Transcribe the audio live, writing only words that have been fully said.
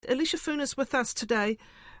Eleisha Foon is with us today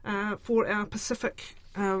for our Pacific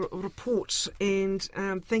report, and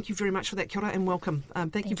thank you very much for that, kia ora, and welcome.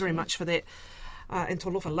 Thank you very much for that, and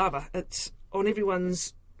talofa lava. It's on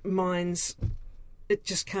everyone's minds. It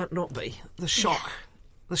just can't not be. The shock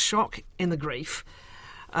and the grief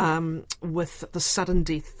with the sudden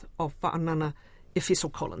death of Fa'anana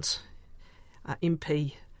Efeso Collins,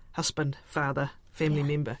 MP, husband, father, family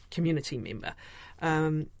member, community member.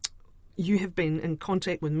 You have been in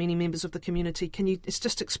contact with many members of the community. Can you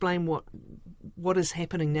just explain what is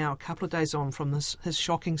happening now, a couple of days on from his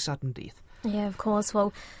shocking sudden death? Yeah, of course.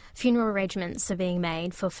 Well, funeral arrangements are being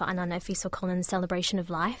made for Fa'anana Efeso Collins' celebration of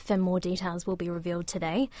life, and more details will be revealed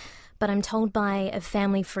today. But I'm told by a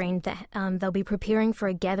family friend that they'll be preparing for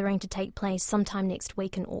a gathering to take place sometime next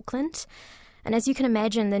week in Auckland. And as you can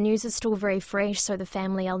imagine, the news is still very fresh, so the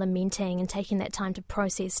family are lamenting and taking that time to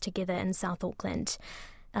process together in South Auckland.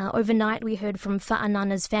 Overnight, we heard from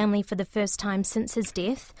Fa'anana's family for the first time since his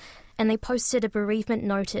death, and they posted a bereavement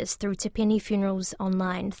notice through Te Peni Funerals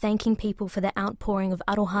online, thanking people for their outpouring of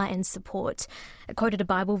aroha and support. It quoted a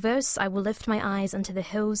Bible verse, "I will lift my eyes unto the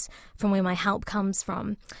hills from where my help comes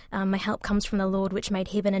from. My help comes from the Lord which made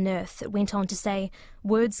heaven and earth." It went on to say,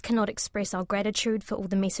 "Words cannot express our gratitude for all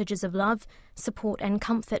the messages of love, support and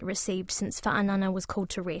comfort received since Fa'anana was called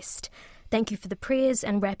to rest. Thank you for the prayers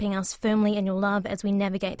and wrapping us firmly in your love as we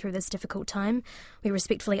navigate through this difficult time. We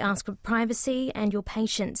respectfully ask for privacy and your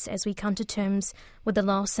patience as we come to terms with the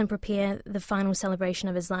loss and prepare the final celebration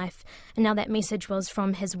of his life." And now that message was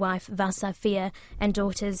from his wife, Vasa Fia, and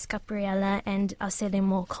daughters, Gabriella and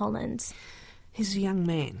Aselemo Collins. He's a young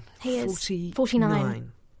man. He is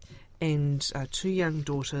 49. And two young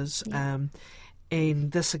daughters. Yeah.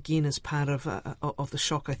 And this again is part of the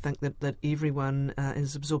shock. I think that everyone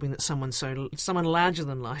is absorbing that someone larger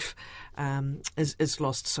than life is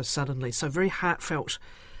lost so suddenly. So very heartfelt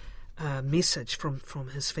message from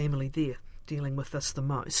his family there, dealing with this the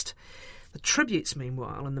most. The tributes,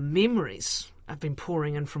 meanwhile, and the memories have been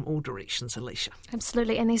pouring in from all directions, Eleisha.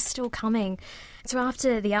 Absolutely, and they're still coming. So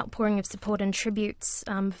after the outpouring of support and tributes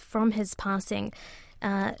from his passing,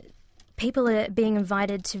 people are being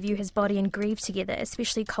invited to view his body and grieve together,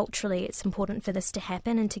 especially culturally. It's important for this to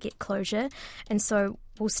happen and to get closure. And so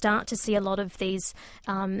we'll start to see a lot of these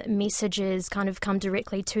messages kind of come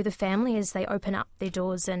directly to the family as they open up their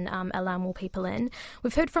doors and allow more people in.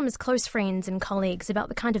 We've heard from his close friends and colleagues about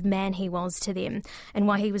the kind of man he was to them and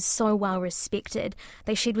why he was so well respected.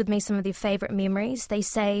 They shared with me some of their favourite memories. They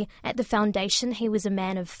say at the foundation he was a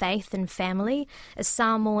man of faith and family, a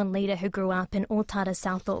Samoan leader who grew up in Otara,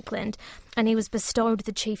 South Auckland, and he was bestowed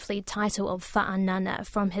the chiefly title of Fa'anana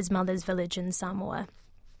from his mother's village in Samoa.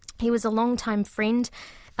 He was a long-time friend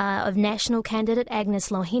of national candidate Agnes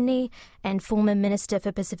Lohini and former Minister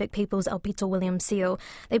for Pacific Peoples Alpito William Seal.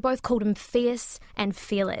 They both called him fierce and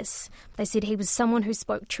fearless. They said he was someone who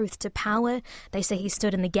spoke truth to power. They say he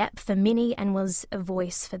stood in the gap for many and was a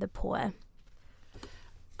voice for the poor.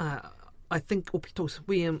 I think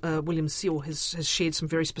William Seal has shared some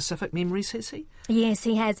very specific memories, has he? Yes,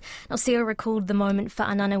 he has. Now, Seal recalled the moment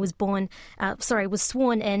Fa'anana was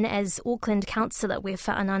sworn in as Auckland councillor, where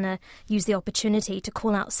Fa'anana used the opportunity to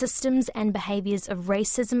call out systems and behaviours of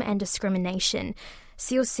racism and discrimination.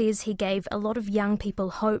 Seal says he gave a lot of young people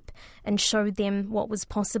hope and showed them what was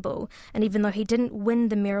possible. And even though he didn't win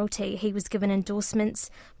the mayoralty, he was given endorsements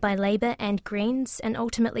by Labour and Greens and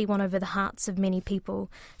ultimately won over the hearts of many people.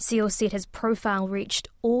 Seal said his profile reached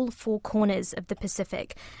all four corners of the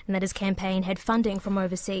Pacific and that his campaign had funding from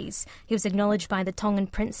overseas. He was acknowledged by the Tongan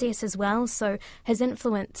princess as well, so his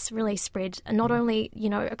influence really spread not only,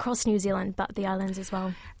 across New Zealand but the islands as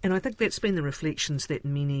well. And I think that's been the reflections that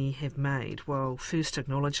many have made while first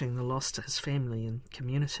acknowledging the loss to his family and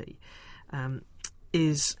community,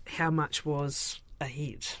 is how much was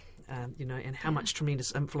ahead, and how much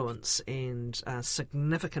tremendous influence and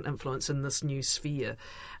significant influence in this new sphere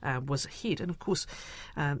was ahead. And of course,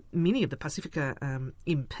 many of the Pacifica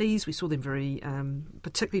MPs, we saw them very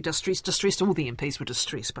particularly distressed. All the MPs were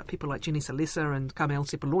distressed, but people like Jenny Salesa and Kamel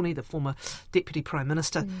Sepuloni, the former Deputy Prime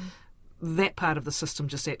Minister, that part of the system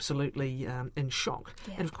just absolutely in shock.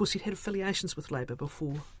 Yeah. And of course he'd had affiliations with Labour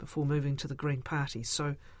before moving to the Green Party,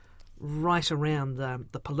 so right around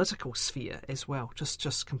the political sphere as well,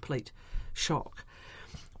 just complete shock.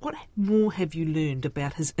 What more have you learned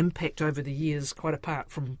about his impact over the years, quite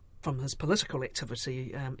apart from from his political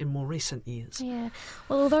activity in more recent years. Yeah.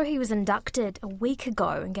 Well, although he was inducted a week ago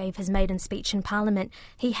and gave his maiden speech in Parliament,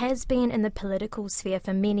 he has been in the political sphere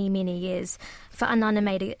for many, many years. Fa'anana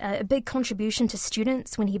made a big contribution to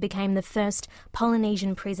students when he became the first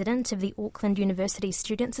Polynesian president of the Auckland University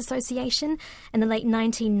Students Association in the late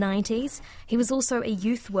 1990s. He was also a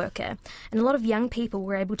youth worker, and a lot of young people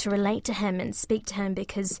were able to relate to him and speak to him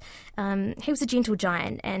because he was a gentle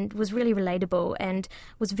giant and was really relatable and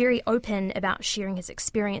was very open about sharing his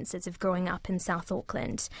experiences of growing up in South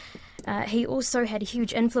Auckland. He also had a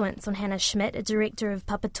huge influence on Hannah Schmidt, a director of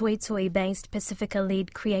Papatoetoe-based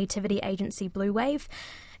Pacifica-led creativity agency Blue Wave,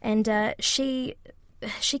 and she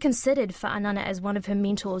considered Fa'anana as one of her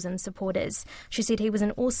mentors and supporters. She said he was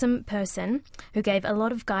an awesome person who gave a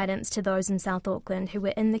lot of guidance to those in South Auckland who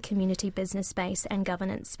were in the community business space and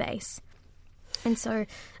governance space. And so,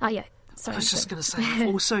 Sorry, I was just going to say, I've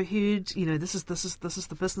also heard, this is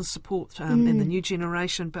the business support and the new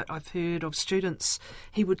generation, but I've heard of students,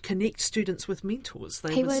 he would connect students with mentors.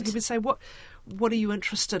 He would say, what are you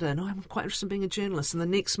interested in? Oh, I'm quite interested in being a journalist. And the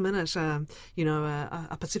next minute,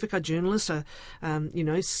 a Pacifica journalist,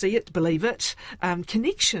 see it, believe it,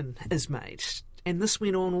 connection is made. And this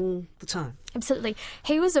went on all the time. Absolutely.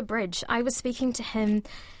 He was a bridge. I was speaking to him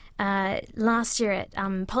last year at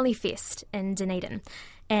Polyfest in Dunedin.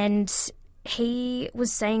 And he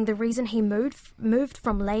was saying the reason he moved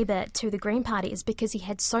from Labour to the Green Party is because he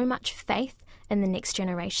had so much faith in the next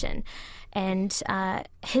generation. And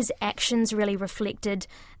his actions really reflected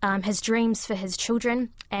his dreams for his children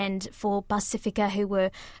and for Pacifica, who were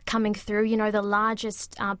coming through, the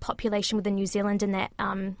largest population within New Zealand in that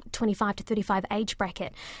 25 to 35 age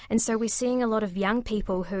bracket. And so we're seeing a lot of young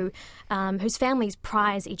people whose families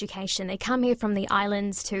prize education. They come here from the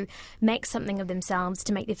islands to make something of themselves,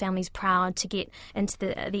 to make their families proud, to get into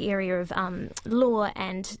the area of law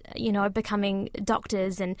and, becoming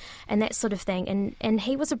doctors and that sort of thing. And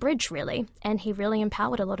he was a bridge, really. And he really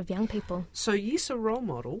empowered a lot of young people. So yes, a role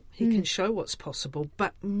model. He can show what's possible,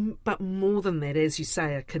 but more than that, as you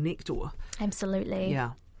say, a connector. Absolutely.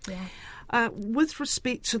 Yeah. With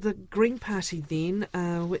respect to the Green Party then,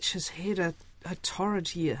 which has had a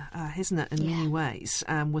torrid year, hasn't it, in many ways,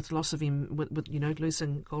 with loss of losing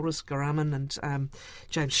Goris Garaman and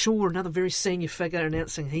James Shaw, another very senior figure,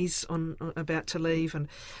 announcing he's about to leave. And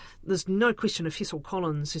there's no question Efeso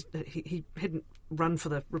Collins, he hadn't run for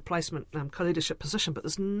the replacement co-leadership position, but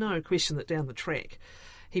there's no question that down the track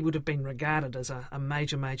he would have been regarded as a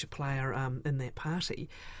major player in that party.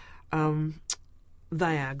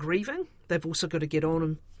 They are grieving. They've also got to get on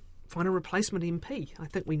and find a replacement MP. I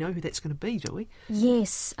think we know who that's going to be, do we?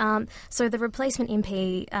 Yes. So the replacement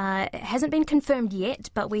MP hasn't been confirmed yet,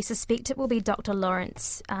 but we suspect it will be Dr.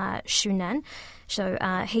 Lawrence Shunan. So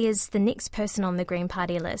he is the next person on the Green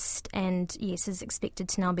Party list, and yes, is expected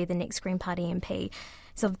to now be the next Green Party MP.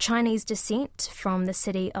 He's of Chinese descent from the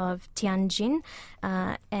city of Tianjin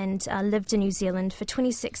and lived in New Zealand for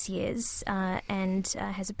 26 years and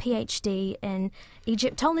has a PhD in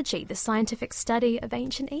Egyptology, the scientific study of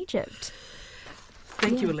ancient Egypt.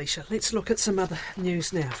 Thank you, Eleisha. Let's look at some other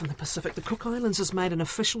news now from the Pacific. The Cook Islands has made an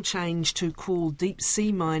official change to call deep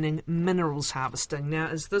sea mining minerals harvesting. Now,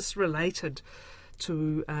 is this related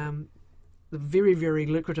to the very, very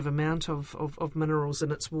lucrative amount of minerals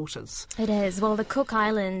in its waters? It is. Well, the Cook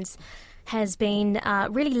Islands has been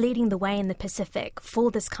really leading the way in the Pacific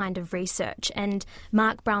for this kind of research. And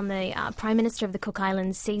Mark Brown, the Prime Minister of the Cook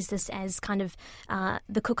Islands, sees this as kind of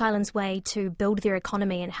the Cook Islands' way to build their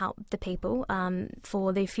economy and help the people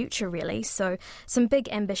for their future, really. So some big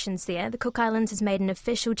ambitions there. The Cook Islands has made an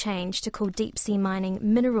official change to call deep sea mining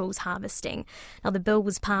minerals harvesting. Now, the bill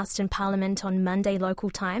was passed in Parliament on Monday local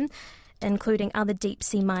time, including other deep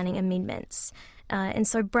sea mining amendments. And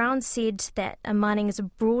so Brown said that mining is a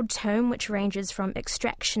broad term which ranges from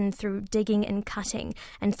extraction through digging and cutting,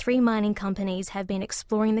 and 3 mining companies have been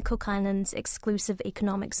exploring the Cook Islands' exclusive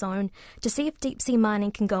economic zone to see if deep-sea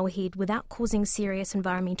mining can go ahead without causing serious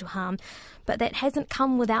environmental harm. But that hasn't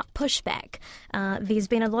come without pushback. There's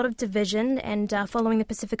been a lot of division, and following the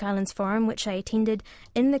Pacific Islands Forum, which I attended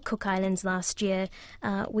in the Cook Islands last year,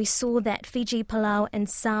 we saw that Fiji, Palau and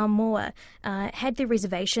Samoa had their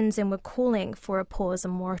reservations and were calling for a pause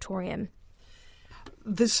and moratorium.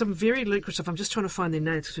 There's some very lucrative, I'm just trying to find their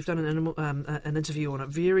names because we've done an interview on it,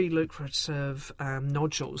 very lucrative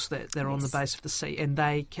nodules that they're on the base of the sea, and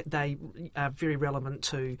they are very relevant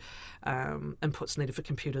to inputs needed for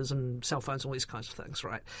computers and cell phones and all these kinds of things,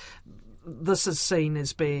 right? This is seen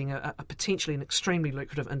as being a potentially an extremely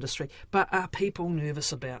lucrative industry, but are people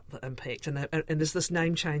nervous about the impact? And there's this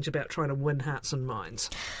name change about trying to win hearts and minds.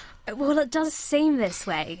 Well, it does seem this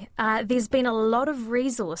way. There's been a lot of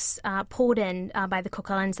resource poured in by the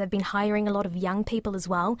Cook Islands. They've been hiring a lot of young people as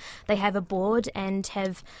well. They have a board and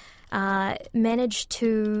have managed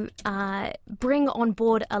to bring on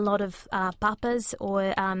board a lot of papas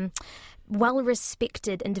or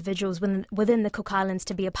well-respected individuals within the Cook Islands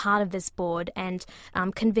to be a part of this board and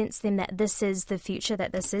convince them that this is the future,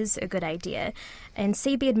 that this is a good idea. And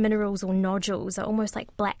seabed minerals or nodules are almost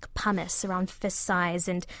like black pumice around fist size,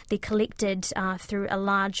 and they're collected through a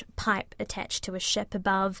large pipe attached to a ship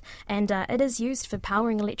above, and it is used for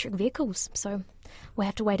powering electric vehicles. So we'll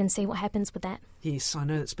have to wait and see what happens with that. Yes, I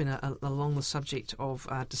know it's been along the subject of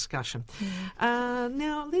discussion.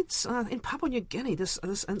 Now, let's in Papua New Guinea, this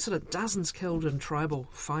incident, dozens killed in tribal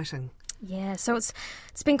fighting. Yeah, so it's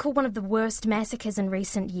been called one of the worst massacres in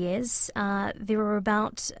recent years. There were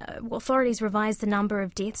authorities revised the number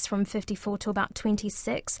of deaths from 54 to about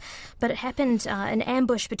 26, but it happened an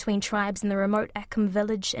ambush between tribes in the remote Akum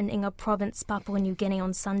village in Inga province, Papua New Guinea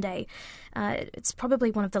on Sunday. It's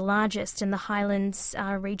probably one of the largest in the highlands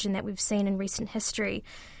region that we've seen in recent history.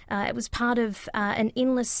 It was part of an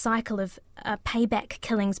endless cycle of payback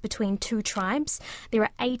killings between two tribes. There are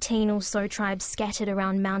 18 or so tribes scattered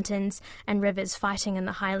around mountains and rivers fighting in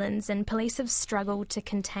the highlands, and police have struggled to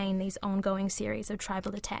contain these ongoing series of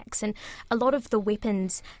tribal attacks. And a lot of the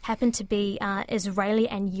weapons happen to be Israeli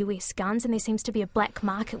and US guns, and there seems to be a black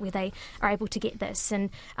market where they are able to get this. And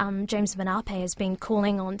James Manape has been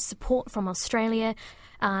calling on support from Australia,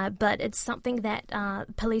 but it's something that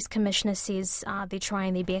the police commissioner says they're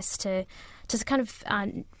trying their best to kind of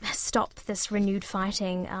stop this renewed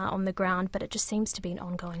fighting on the ground, but it just seems to be an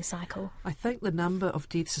ongoing cycle. I think the number of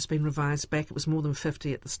deaths has been revised back. It was more than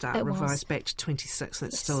 50 at the start, revised back to 26.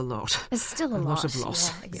 That's still a lot. It's still a lot of loss.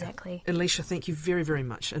 Yeah, exactly. Yeah. Eleisha, thank you very, very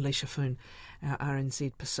much. Eleisha Foon, our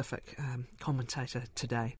RNZ Pacific commentator today.